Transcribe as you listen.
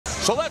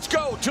So let's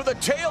go to the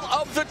tail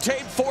of the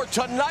tape for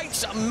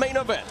tonight's main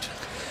event.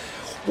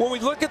 When we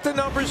look at the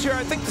numbers here,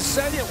 I think the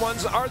salient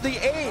ones are the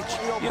age.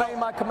 Obey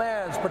my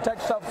commands.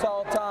 Protect yourself at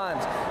all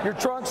times. Your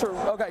trunks are,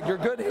 okay, you're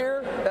good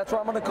here. That's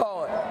what I'm going to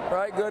call it. All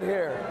right, good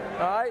here.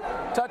 All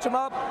right, touch them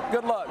up.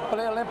 Good luck.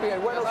 Play Olympia.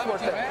 The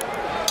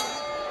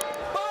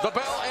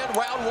bell and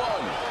round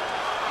one.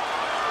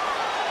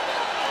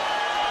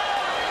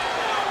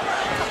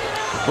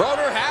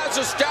 Broner has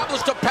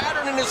established a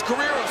pattern in his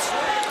career.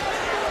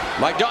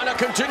 Maidana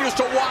continues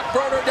to walk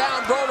Broner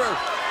down. Broner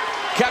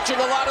catching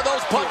a lot of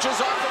those punches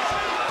off.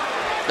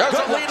 There's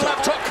a lead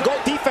left hook. Go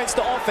defense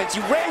to offense.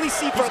 You rarely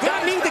see for a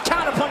guy need to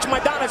counterpunch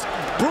Maidana's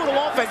brutal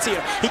offense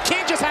here. He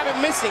can't just have it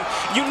missing.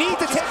 You need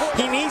to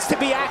he needs to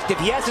be active.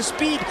 He has the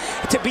speed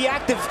to be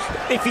active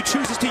if he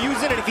chooses to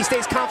use it, and if he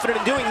stays confident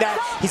in doing that,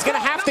 he's going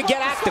to have to get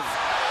active.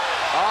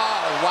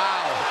 Oh,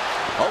 wow.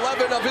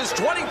 11 of his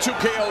 22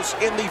 KOs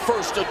in the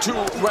first 2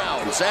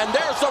 rounds. And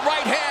there's the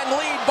right hand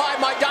lead by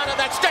Maidana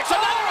that sticks.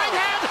 Another right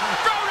hand.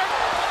 Broner.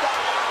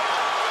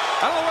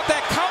 I don't know what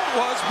that count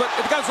was, but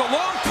it was a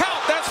long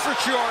count, that's for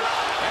sure.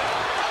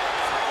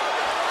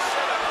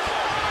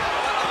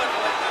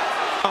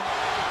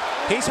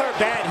 He's hurt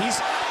bad.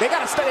 They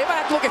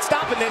might have to look at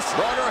stopping this.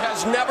 Broner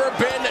has never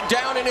been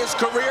down in his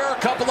career. A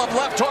couple of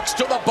left hooks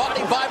to the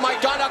body by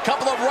Maidana. A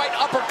couple of right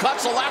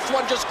uppercuts. The last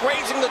one just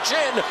grazing the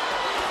chin.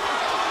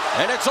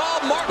 And it's all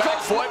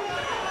Marco's foot.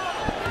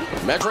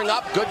 Measuring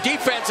up, good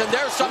defense, and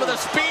there's some of the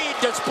speed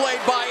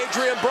displayed by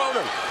Adrien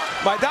Broner.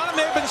 Maidana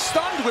may have been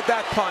stunned with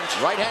that punch.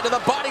 Right hand to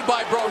the body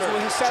by Broner.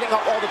 He's setting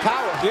up all the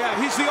power. Yeah,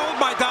 he's the old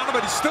Maidana,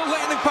 but he's still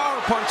landing power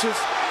punches.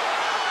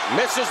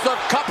 Misses the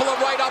couple of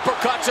right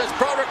uppercuts as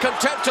Broner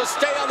content to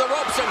stay on the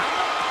ropes.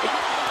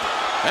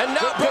 And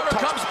now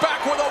Broner comes back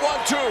with a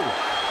 1-2.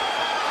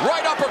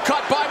 Right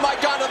uppercut by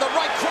Maidana, the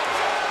right cross.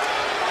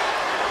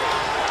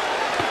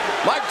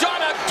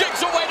 Maidana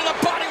digs away to the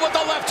body with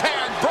the left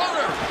hand.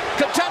 Broner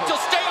content to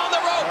stay on the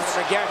ropes.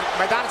 And again,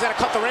 Maidana's got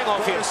to cut the ring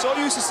off here. So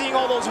used to seeing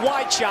all those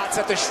wide shots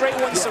that the straight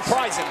ones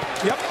surprise him.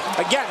 Yep.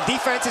 Again,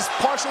 defense is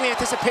partially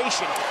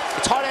anticipation.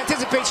 It's hard to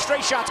anticipate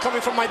straight shots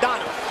coming from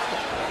Maidana.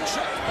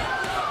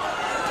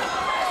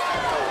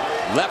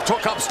 Left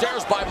hook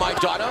upstairs by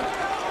Maidana.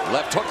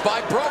 Left hook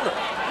by Broner.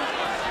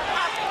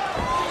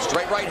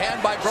 Straight right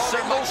hand by Broner.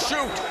 Single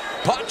shoot.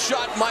 Punch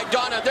shot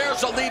Maidana.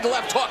 There's a lead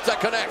left hook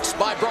that connects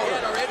by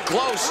Broner. In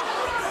close.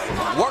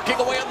 Working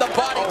away on the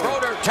body.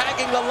 Broner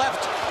tagging the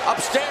left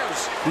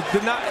upstairs.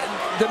 The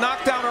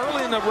knockdown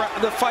early in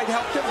the fight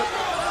helped him.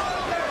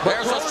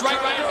 There's a straight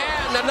right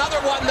hand.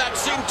 Another one that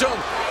seemed to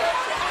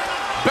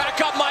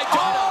back up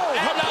Maidana.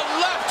 And a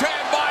left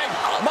hand by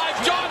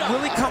Maidana.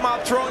 Will he come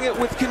out throwing it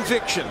with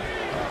conviction?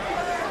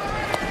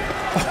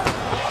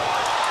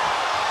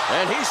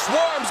 And he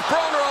swarms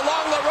Broner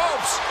along the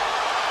ropes.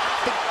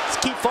 Let's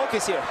keep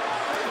focus here.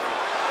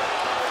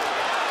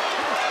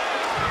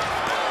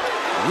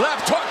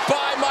 Left hook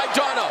by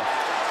Maidana.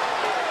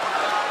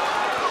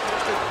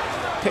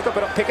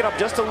 Pick it up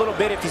just a little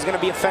bit if he's going to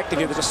be effective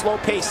here. There's a slow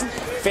pace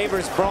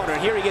favors Broner.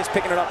 Here he is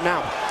picking it up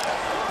now.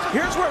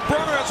 Here's where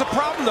Broner has a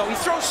problem, though. He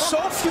throws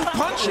so few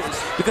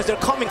punches. Because they're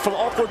coming from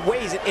awkward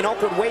ways, in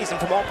awkward ways, and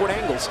from awkward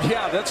angles.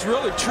 Yeah, that's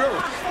really true.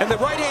 And the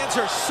right hands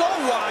are so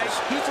wide.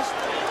 He just...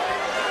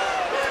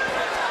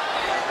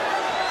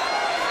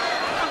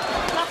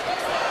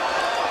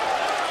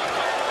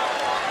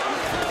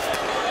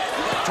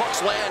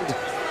 Hooks land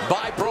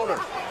by Broner.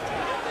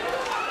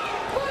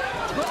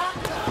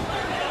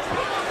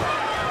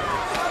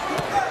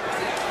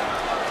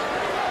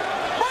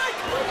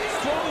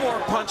 Throw more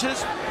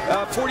punches,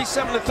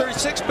 47 to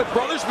 36, but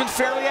Broner's been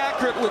fairly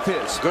accurate with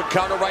his. Good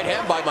counter right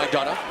hand by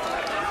Maidana.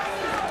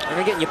 And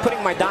again, you're putting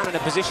Maidana in a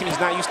position he's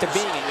not used to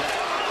being in.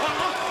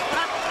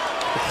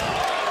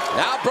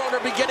 Now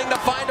Broner beginning to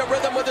find a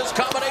rhythm with his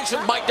combination.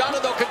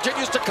 Maidana, though,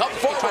 continues to come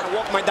forward. Trying to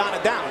walk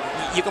Maidana down.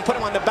 You can put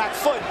him on the back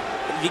foot.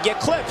 You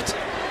get clipped.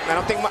 I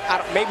don't think,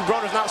 maybe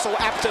Broner's not so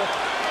apt to.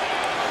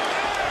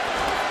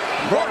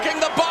 Working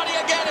the body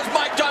again is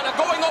Maidana,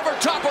 going over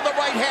top of the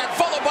right hand,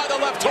 followed by the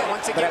left hook.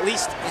 Once again, but at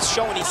least it's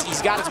showing he's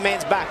got his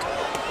man's back.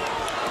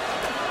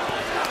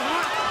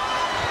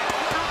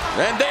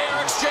 And they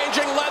are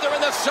exchanging leather in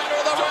the center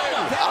of the ring.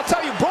 I'll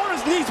tell you,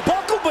 Broner's knees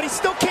buckled, but he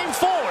still came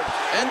forward.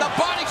 And the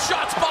body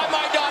shots by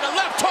Maidana,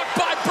 left hook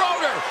by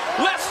Broner.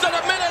 Less than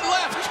a minute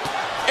left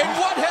in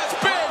what has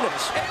been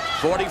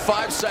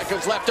 45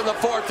 seconds left in the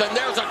fourth, and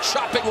there's a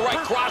chopping right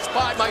cross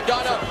by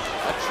Maidana.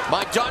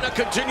 Maidana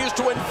continues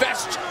to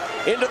invest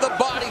into the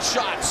body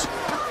shots,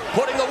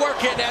 putting the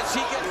work in as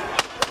he gets...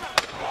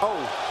 Oh,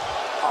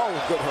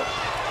 good hook.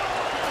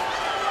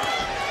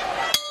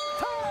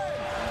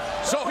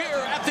 So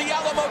here at the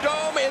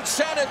Alamodome in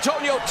San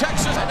Antonio,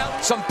 Texas,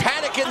 some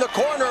panic in the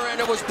corner, and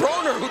it was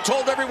Broner who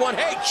told everyone,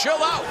 hey,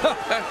 chill out.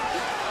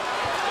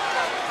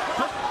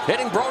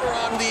 Hitting Broner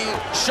on the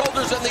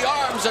shoulders and the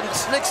arms and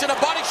sneaks in a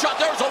body shot.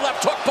 There's a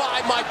left hook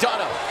by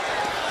Maidana.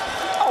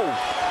 Oh,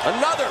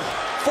 another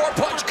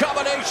 4-punch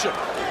combination.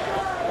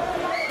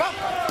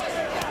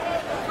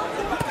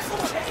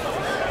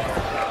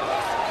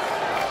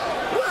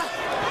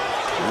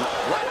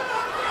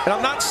 And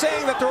I'm not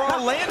saying that they're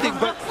all landing,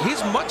 but he's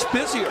much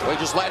busier. Well, he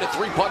just landed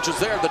 3 punches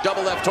there. The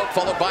double left hook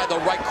followed by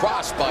the right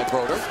cross by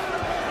Broner.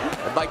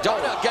 And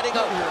Maidana getting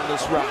up here in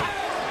this round.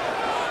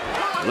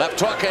 Left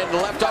hook and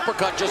left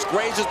uppercut just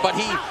grazes, but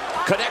he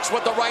connects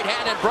with the right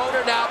hand, and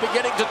Broner now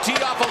beginning to tee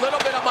off a little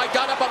bit of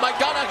Maidana, but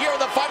Maidana here in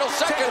the final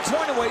seconds. Take a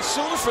point away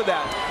soon for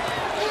that.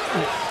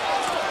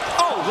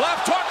 Oh,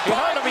 left hook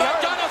by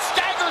Maidana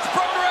staggers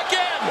Broner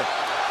again.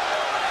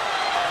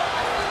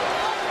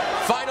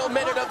 Final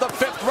minute of the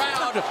 5th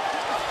round.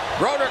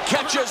 Broner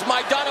catches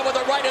Maidana with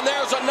a right, and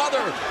there's another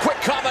quick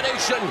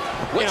combination.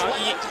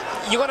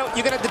 You're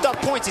gonna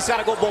deduct points. It's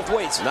gotta go both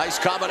ways. Nice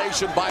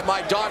combination by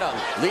Maidana.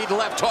 Lead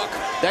left hook,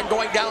 then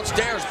going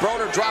downstairs.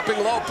 Broner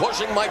dropping low,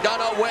 pushing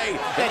Maidana away.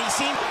 That he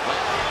seemed.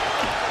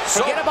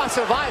 Forget about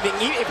surviving.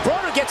 If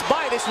Broner gets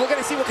by this, we're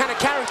gonna see what kind of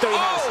character he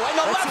has. Oh, and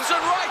the lefts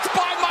and rights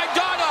by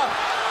Maidana.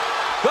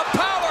 The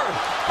power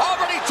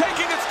already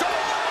taking its toll.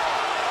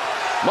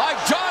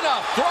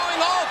 Maidana throwing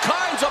all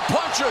kinds of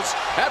punches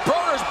at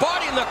Broner's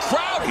body, in the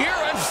crowd here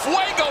in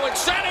Fuego in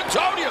San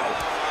Antonio.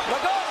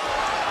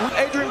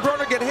 Adrien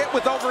Broner get hit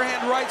with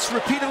overhand rights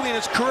repeatedly in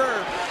his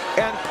career,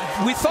 and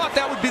we thought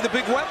that would be the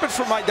big weapon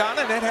for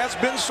Maidana, and it has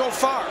been so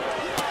far.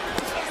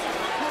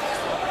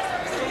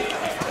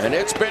 And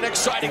it's been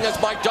exciting as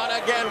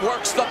Maidana again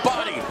works the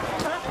body.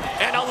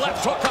 And a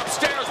left hook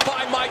upstairs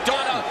by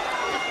Maidana.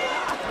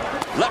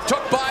 Left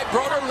hook by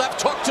Broner,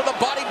 left hook to the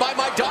body by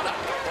Maidana.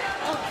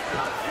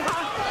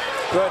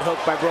 Good hook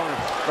by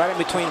Broner, right in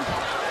between.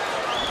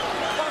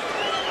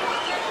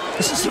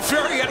 This is a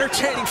very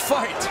entertaining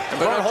fight.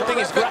 Broner holding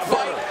his grip.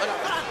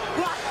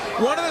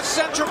 One of the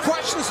central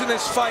questions in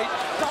this fight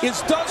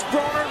is, does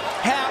Broner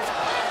have,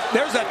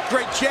 there's that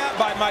great jab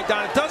by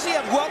Maidana, does he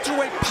have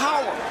welterweight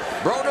power?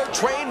 Broner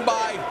trained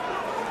by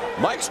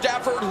Mike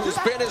Stafford, who's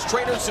been his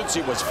trainer since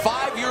he was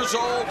 5 years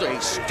old.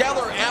 A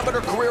stellar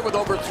amateur career with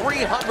over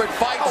 300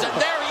 fights, and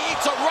there he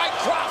eats a right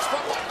cross from...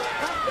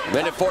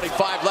 Minute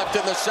 45 left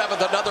in the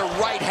 7th. Another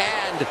right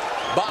hand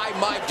by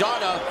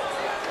Maidana.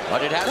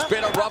 But it has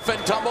been a rough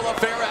and tumble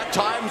affair at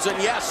times, and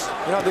yes.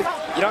 You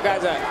know,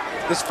 guys,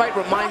 this fight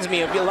reminds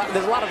me of,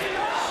 there's a lot of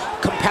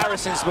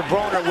comparisons with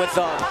Broner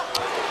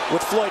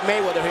with Floyd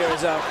Mayweather here,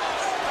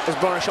 as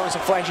Broner showing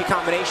some flashy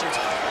combinations.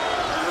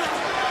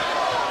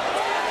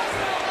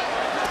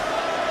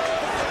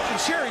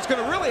 Sure, he's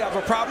going to really have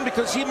a problem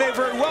because he may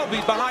very well be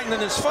behind in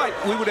this fight.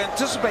 We would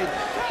anticipate.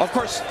 Of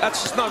course,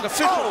 that's just not an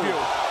official view.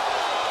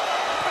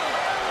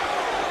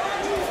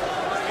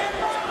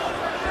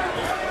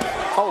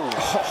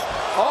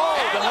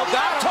 The hook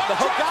got him. The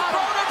hook got him.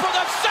 Broner for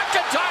the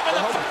 2nd time in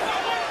the fight.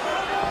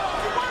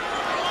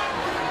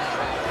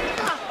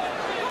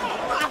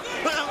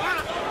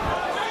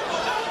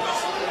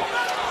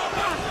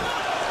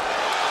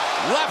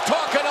 Left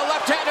hook and a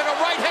left hand and a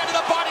right hand to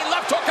the body.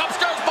 Left hook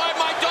upstairs by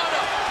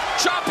Maidana.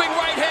 Chopping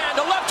right hand.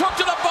 A left hook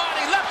to the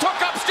body. Left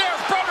hook upstairs.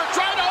 Broner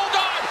trying to hold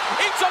on.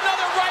 Eats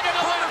another right and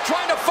a left,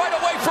 trying to fight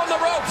away from the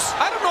ropes.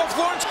 I don't know if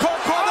Laurence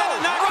called that a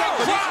knockout,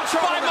 but he's in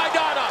trouble by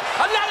Maidana.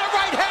 Another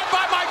right hand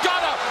by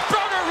Maidana.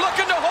 Broner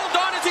looking to hold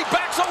on as he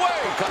backs away.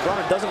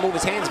 Broner doesn't move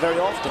his hands very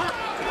often.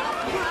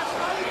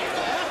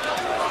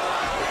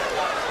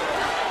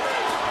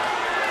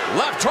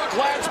 Left hook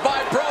lands by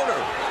Broner.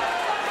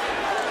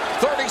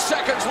 30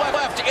 seconds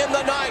left in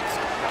the 9th.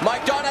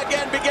 Maidana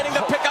again beginning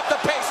to pick up the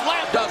pace.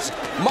 Does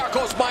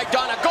Marcos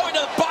Maidana going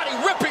to the body,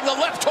 ripping the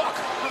left hook.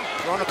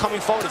 Broner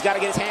coming forward, he's got to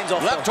get his hands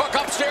off. Left hook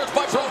upstairs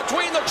by Broner.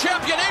 Between the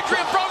champion,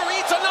 Adrien Broner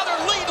eats another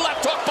lead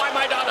left hook by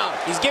Maidana.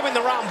 He's giving the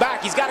round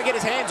back. He's got to get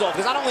his hands off,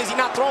 because not only is he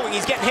not throwing,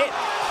 he's getting hit.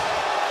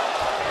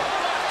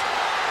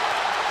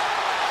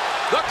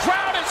 The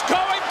crowd is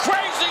going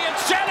crazy in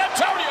San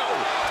Antonio.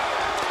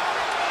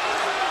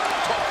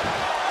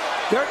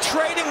 They're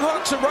trading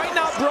hooks, and right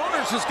now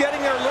Broner's is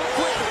getting there a little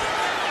quicker.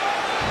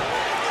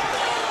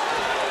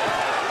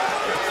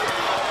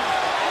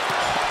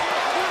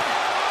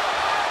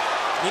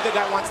 Neither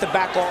guy wants to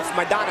back off.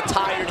 Maidana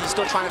tired. He's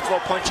still trying to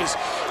throw punches.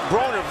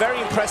 Broner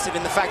very impressive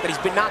in the fact that he's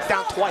been knocked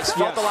down twice.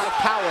 Felt a lot of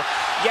power,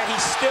 yet he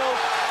still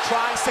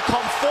tries to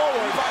come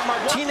forward.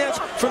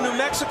 Martinez from New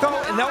Mexico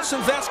and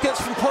Nelson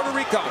Vasquez from Puerto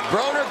Rico.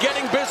 Broner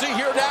getting busy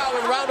here now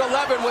in round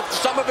 11 with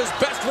some of his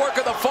best work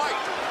of the fight.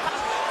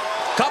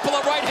 Couple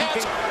of right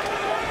hands.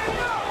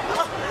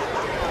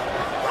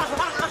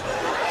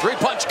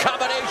 3-punch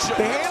combination.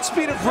 The hand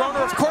speed of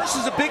Broner, of course,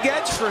 is a big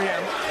edge for him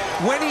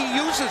when he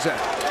uses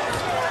it.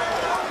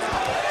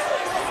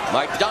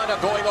 Maidana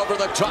going over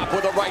the top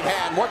with a right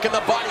hand, working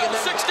the body in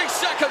the 60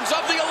 seconds of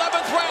the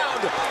 11th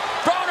round.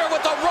 Broner with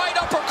the right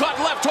uppercut,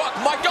 left hook.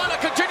 Maidana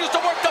continues to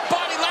work the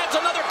body, lands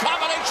another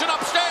combination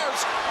upstairs.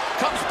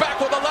 Comes back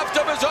with a left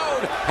of his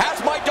own.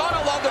 Has Maidana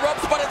along the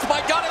ropes, but it's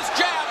Maidana's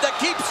jab that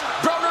keeps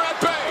Broner at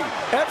bay.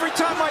 Every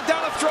time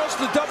Maidana throws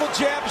the double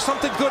jab,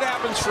 something good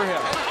happens for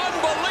him. An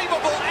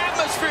unbelievable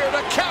atmosphere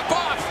to cap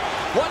off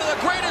one of the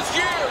greatest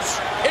years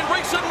in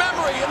recent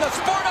memory in the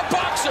sport of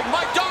boxing.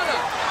 Maidana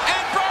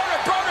and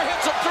Broner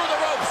hits him through the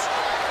ropes.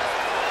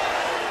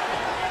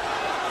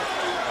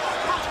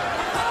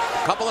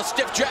 Couple of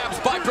stiff jabs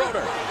by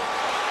Broner.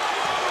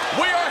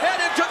 We are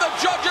headed to the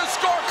judges'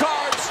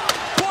 scorecards,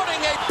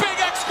 putting a big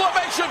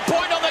exclamation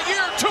point on the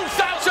year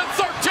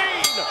 2013.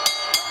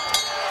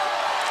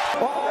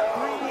 All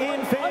three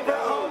in favor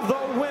of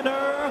the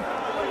winner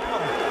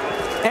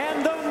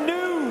and the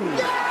new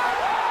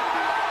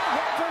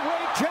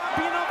welterweight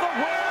champion of the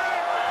world,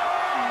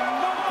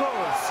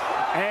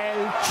 El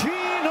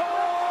Chino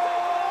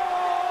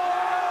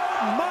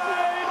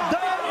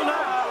Maidana.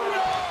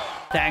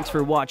 Thanks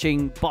for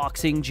watching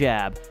Boxing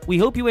Jab. We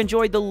hope you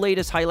enjoyed the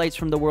latest highlights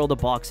from the world of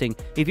boxing.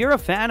 If you're a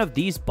fan of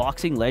these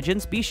boxing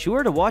legends, be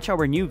sure to watch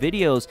our new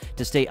videos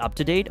to stay up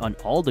to date on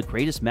all the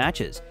greatest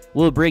matches.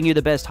 We'll bring you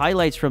the best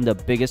highlights from the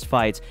biggest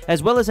fights,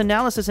 as well as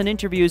analysis and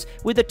interviews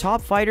with the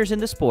top fighters in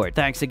the sport.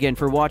 Thanks again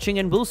for watching,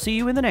 and we'll see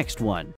you in the next one.